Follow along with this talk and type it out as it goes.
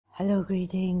Hello,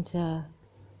 greetings.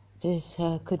 This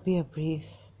could be a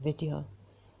brief video.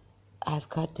 I've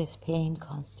got this pain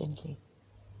constantly.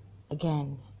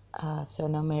 Again, so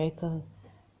no miracle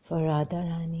for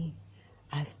Radharani.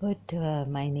 I've put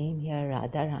my name here,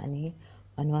 Radharani,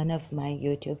 on one of my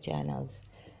YouTube channels.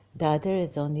 The other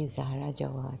is only Zahra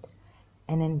Jawad.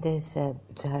 And in this,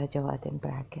 Zahra Jawad in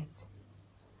brackets.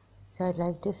 So I'd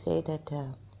like to say that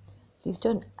please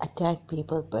don't attack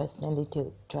people personally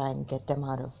to try and get them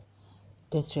out of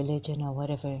this religion or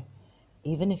whatever,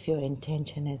 even if your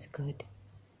intention is good.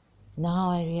 Now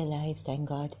I realize, thank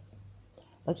God.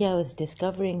 Okay, I was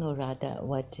discovering, or rather,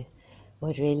 what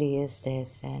really is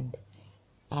this, and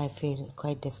I feel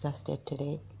quite disgusted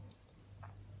today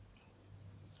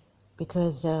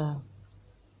because knowing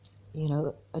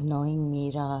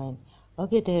Meera and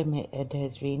okay,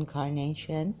 there's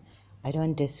reincarnation. I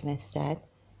don't dismiss that.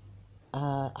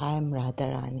 I am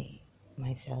Radharani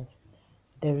myself,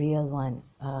 the real one,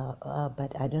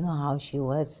 but I don't know how she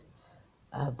was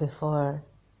before.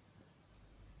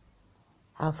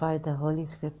 How far the holy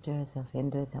scriptures of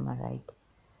Hinduism are right.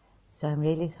 So I'm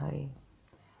really sorry.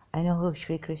 I know who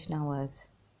Sri Krishna was.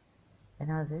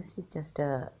 And all this, he's just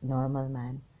a normal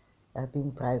man,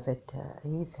 being private.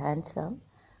 He's handsome.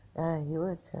 He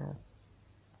was,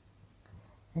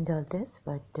 and all this,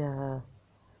 but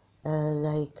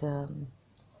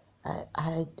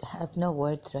I have no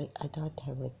words, right? I thought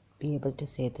I would be able to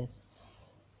say this.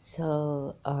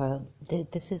 So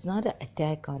this is not an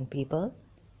attack on people,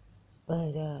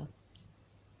 but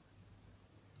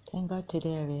thank God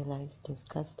today I realized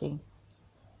disgusting.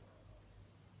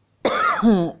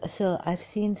 So I've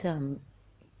seen some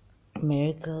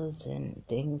miracles and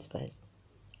things, but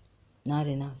not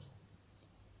enough.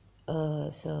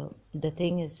 So the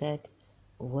thing is that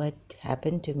what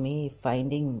happened to me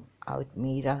finding out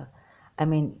Meera,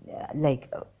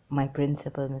 my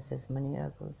principal, Mrs.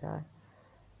 Munira Gulzar,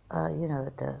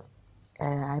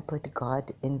 and I put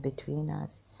God in between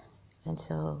us. And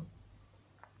so,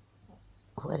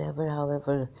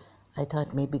 however, I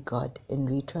thought maybe God, in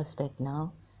retrospect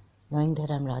now, knowing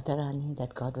that I'm Radharani,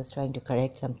 that God was trying to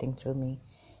correct something through me.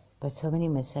 But so many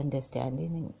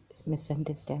misunderstandings,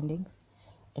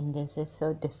 and this is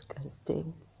so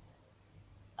disgusting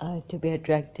to be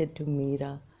attracted to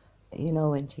Meera. You know,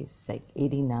 when she's like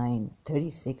 89,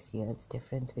 36 years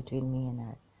difference between me and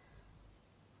her.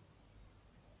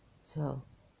 So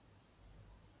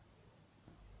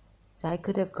I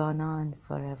could have gone on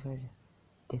forever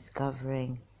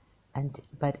discovering,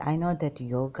 but I know that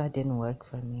yoga didn't work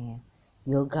for me.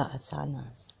 Yoga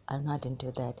asanas, I'm not into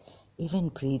that. Even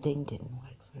breathing didn't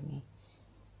work for me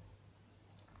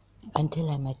until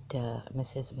I met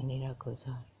Mrs. Munira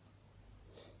Gulzar.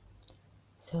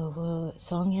 So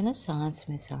song है ना सांस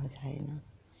में सांस है ना.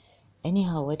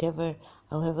 Anyhow,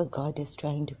 however God is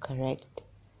trying to correct,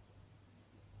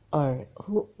 or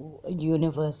who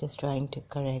universe is trying to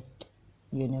correct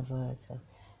universe or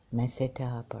mess it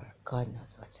up, or God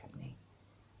knows what's happening.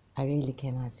 I really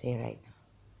cannot say right now.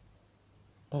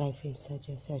 But I feel such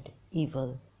a certain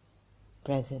evil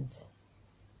presence.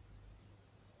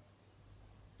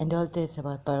 And all this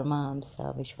about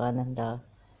Paramahamsa, Vishwananda,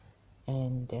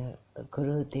 and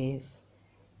Guru Dev,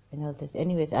 and all this.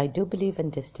 Anyways, I do believe in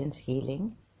distance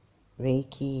healing,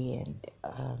 Reiki, and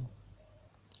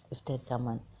if there's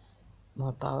someone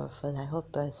more powerful, I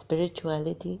hope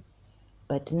spirituality,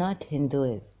 but not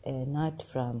Hinduism, not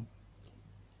from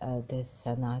this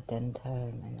Sanatan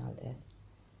Dharma and all this.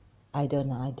 I don't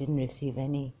know, I didn't receive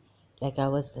any, like I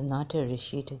was not a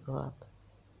rishi to go up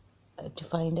to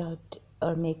find out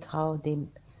or make how they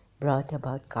brought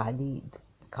about Kali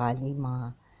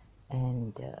Ma,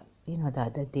 and the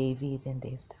other Devis and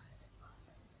Devtas.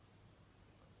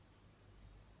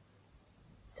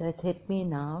 So it's hit me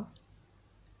now.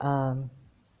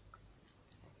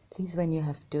 Please, when you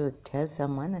have to tell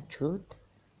someone a truth,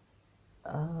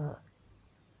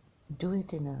 do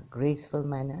it in a graceful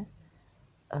manner.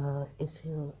 If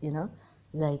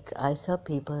like I saw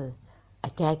people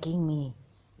attacking me,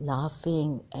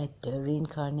 laughing at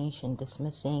reincarnation,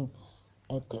 dismissing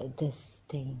at this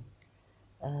thing.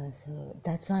 So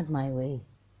that's not my way.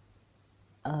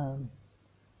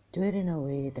 Do it in a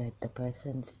way that the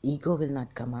person's ego will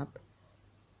not come up,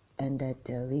 and that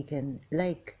we can,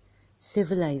 like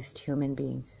civilized human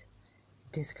beings,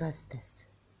 discuss this.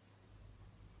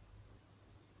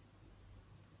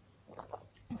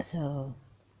 So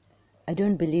I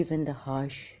don't believe in the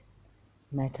harsh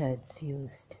methods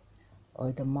used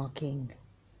or the mocking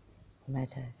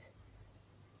methods.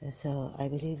 So I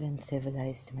believe in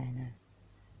civilized manner.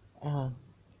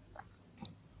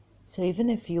 So even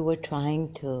if you were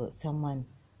trying to someone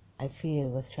I feel,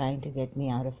 was trying to get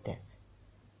me out of this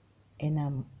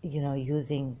in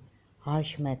using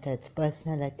harsh methods,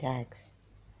 personal attacks,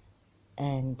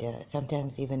 and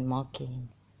sometimes even mocking.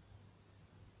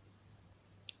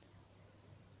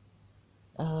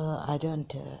 I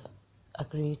don't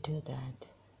agree to that.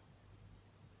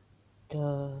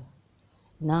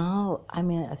 Now,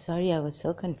 sorry, I was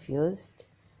so confused.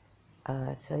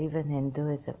 So even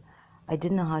Hinduism, I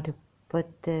didn't know how to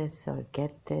put this or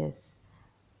get this,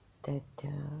 that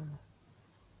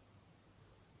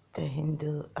the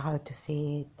Hindu, how to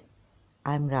say it.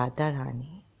 I'm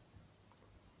Radharani,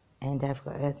 and I've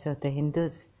got, so the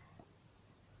Hindus,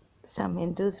 some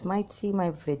Hindus might see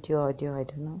my video audio, I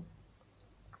don't know.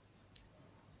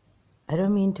 I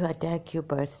don't mean to attack you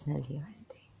personally or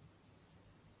anything,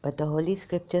 but the holy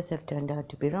scriptures have turned out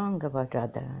to be wrong about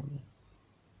Radharani,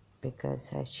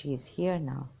 because she's here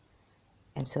now,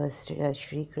 and so is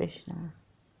Sri Krishna,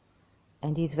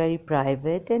 and he's very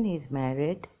private and he's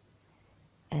married,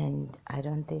 and I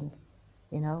don't think,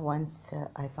 once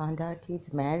I found out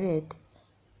he's married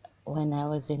when I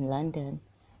was in London,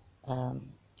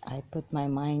 I put my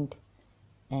mind,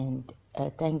 and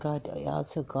thank God,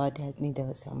 also God helped me, there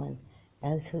was someone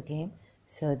else who came.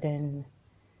 So then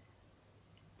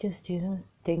just,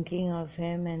 thinking of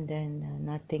him and then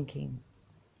not thinking.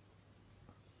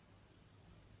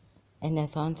 And I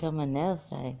found someone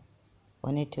else I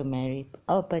wanted to marry.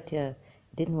 Oh, but it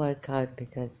didn't work out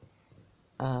because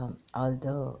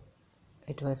although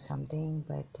it was something,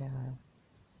 but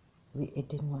it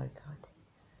didn't work out.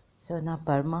 So now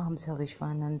Paramahamsa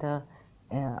Vishwananda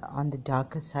on the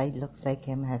darker side looks like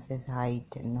him, has his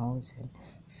height and nose and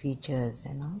features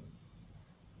and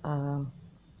all.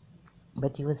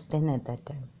 But he was thin at that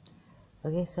time.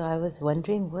 Okay, so I was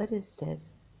wondering, what is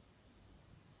this?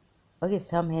 Okay,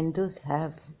 some Hindus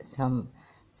have some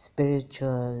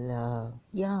spiritual,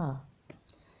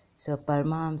 So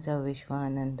Paramahamsa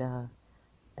Vishwananda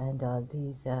and all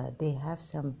these, they have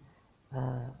some,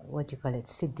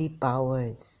 Siddhi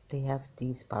powers. They have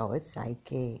these powers,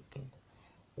 psychic.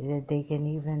 They can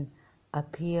even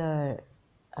appear,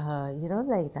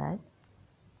 like that.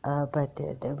 But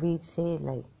we say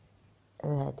like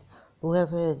that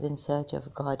whoever is in search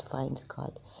of God finds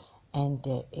God. And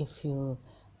if you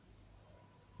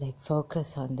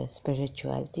focus on the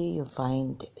spirituality, you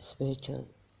find spiritual.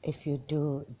 If you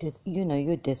do,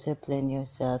 you discipline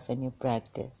yourself and you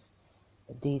practice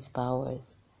these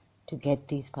powers. To get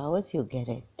these powers, you get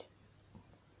it.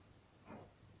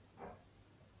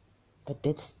 But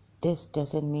this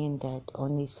doesn't mean that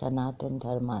only Sanatan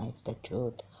Dharma is the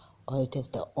truth, or it is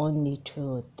the only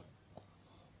truth.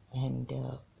 And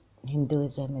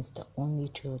Hinduism is the only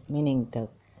truth, meaning the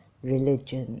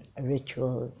religion,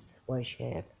 rituals,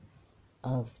 worship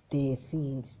of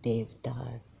Devis,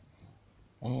 Devtas,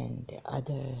 and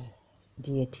other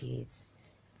deities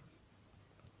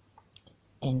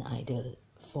in either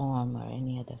form or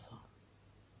any other form.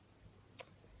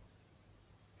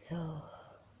 So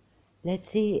let's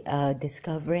see,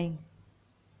 discovering.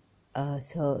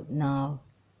 So now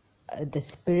the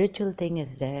spiritual thing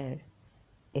is there.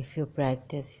 If you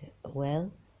practice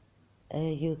well,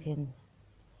 you can,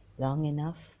 long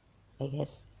enough, I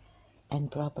guess,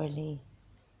 and properly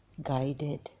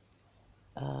guided.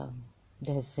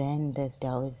 There's Zen, there's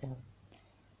Taoism,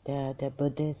 there are the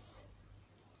Buddhists,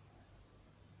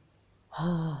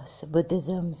 so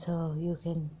Buddhism, so you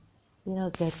can,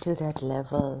 get to that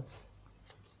level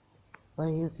where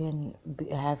you can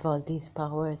have all these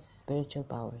powers, spiritual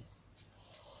powers,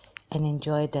 and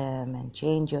enjoy them and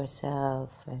change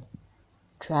yourself and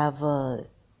travel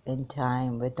in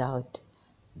time without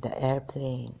the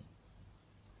airplane,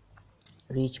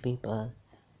 reach people.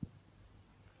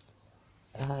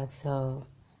 So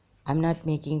I'm not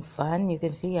making fun. You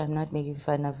can see I'm not making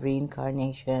fun of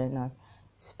reincarnation or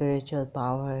spiritual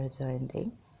powers or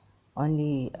anything.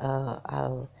 Only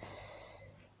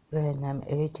when I'm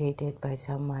irritated by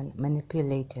someone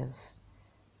manipulative,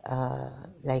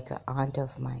 like an aunt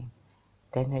of mine,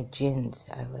 then her jinns,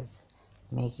 I was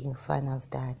making fun of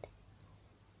that.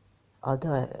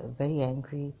 Although very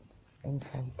angry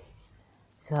inside.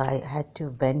 So I had to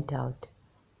vent out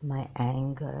my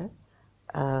anger.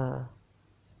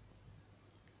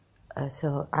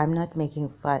 So I'm not making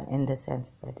fun in the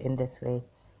sense that in this way,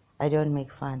 I don't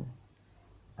make fun.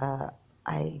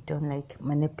 I don't like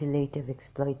manipulative,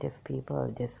 exploitive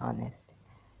people, dishonest,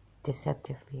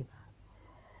 deceptive people.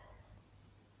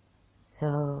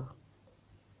 So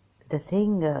the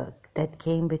thing that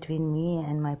came between me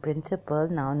and my principal,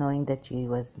 now knowing that she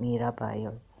was Mirabai,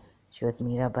 or she was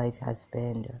Mirabai's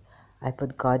husband, or I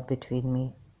put God between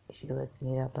me, she was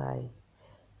Mirabai,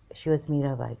 She was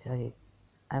Mirabai, sorry.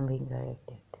 I'm being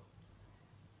corrected.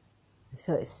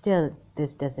 So still,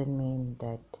 this doesn't mean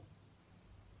that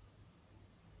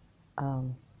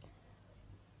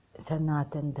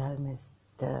Sanatan Dharma is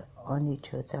the only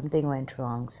truth. Something went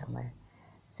wrong somewhere.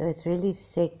 So it's really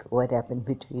sick what happened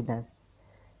between us.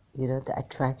 You know, the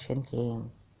attraction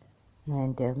came.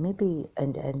 And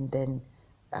and then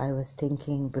I was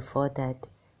thinking before that,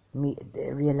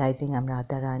 realizing I'm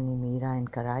Radharani Meera in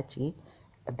Karachi,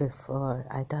 before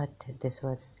I thought this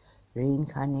was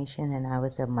reincarnation and I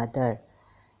was a mother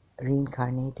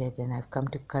reincarnated and I've come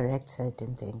to correct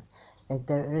certain things. Like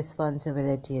the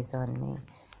responsibility is on me.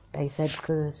 Like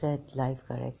Sadhguru said, life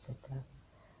corrects itself.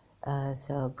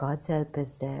 So God's help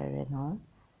is there and all.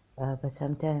 But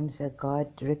sometimes God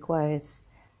requires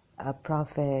a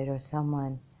prophet or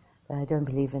someone. But I don't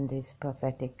believe in these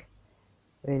prophetic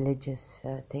religious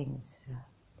things.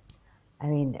 I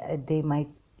mean, they might,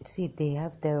 see, they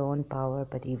have their own power,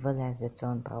 but evil has its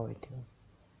own power too.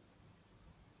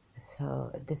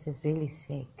 So this is really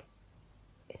sick.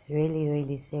 It's really,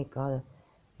 really sick.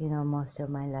 Most of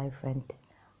my life went,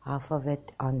 half of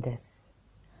it on this,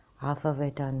 half of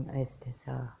it on is this.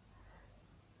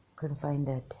 Couldn't find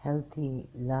that healthy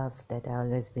love that I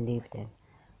always believed in.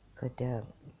 It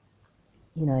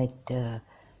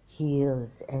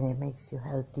heals and it makes you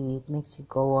healthy. It makes you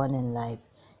go on in life,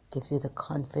 gives you the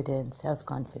confidence,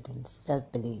 self-confidence,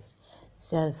 self-belief,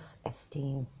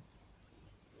 self-esteem.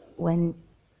 When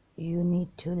you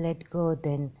need to let go,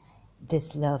 then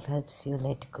this love helps you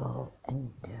let go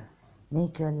and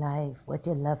make your life what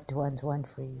your loved ones want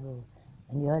for you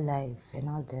and your life and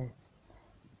all this.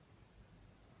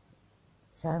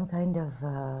 So I'm kind of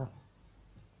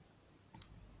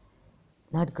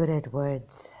not good at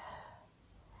words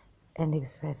and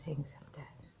expressing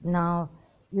sometimes. Now,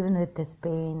 even with this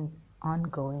pain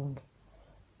ongoing,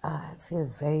 I feel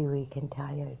very weak and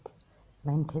tired.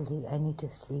 Mentally, I need to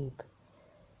sleep.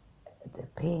 The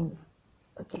pain,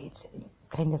 okay, it's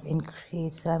kind of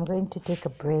increased, so I'm going to take a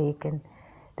break and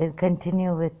then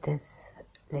continue with this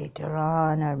later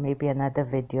on, or maybe another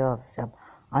video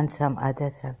on some other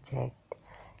subject,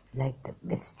 like the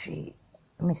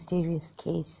mysterious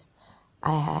case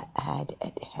I had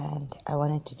at hand. I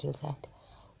wanted to do that.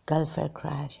 Gulf Air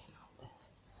crash and all this.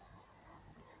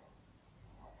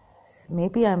 So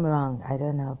maybe I'm wrong, I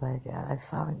don't know, but I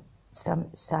found some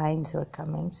signs were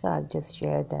coming, so I'll just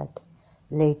share that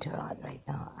later on. Right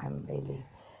now,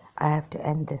 I have to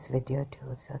end this video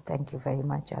too, so thank you very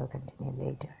much. I'll continue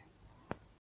later.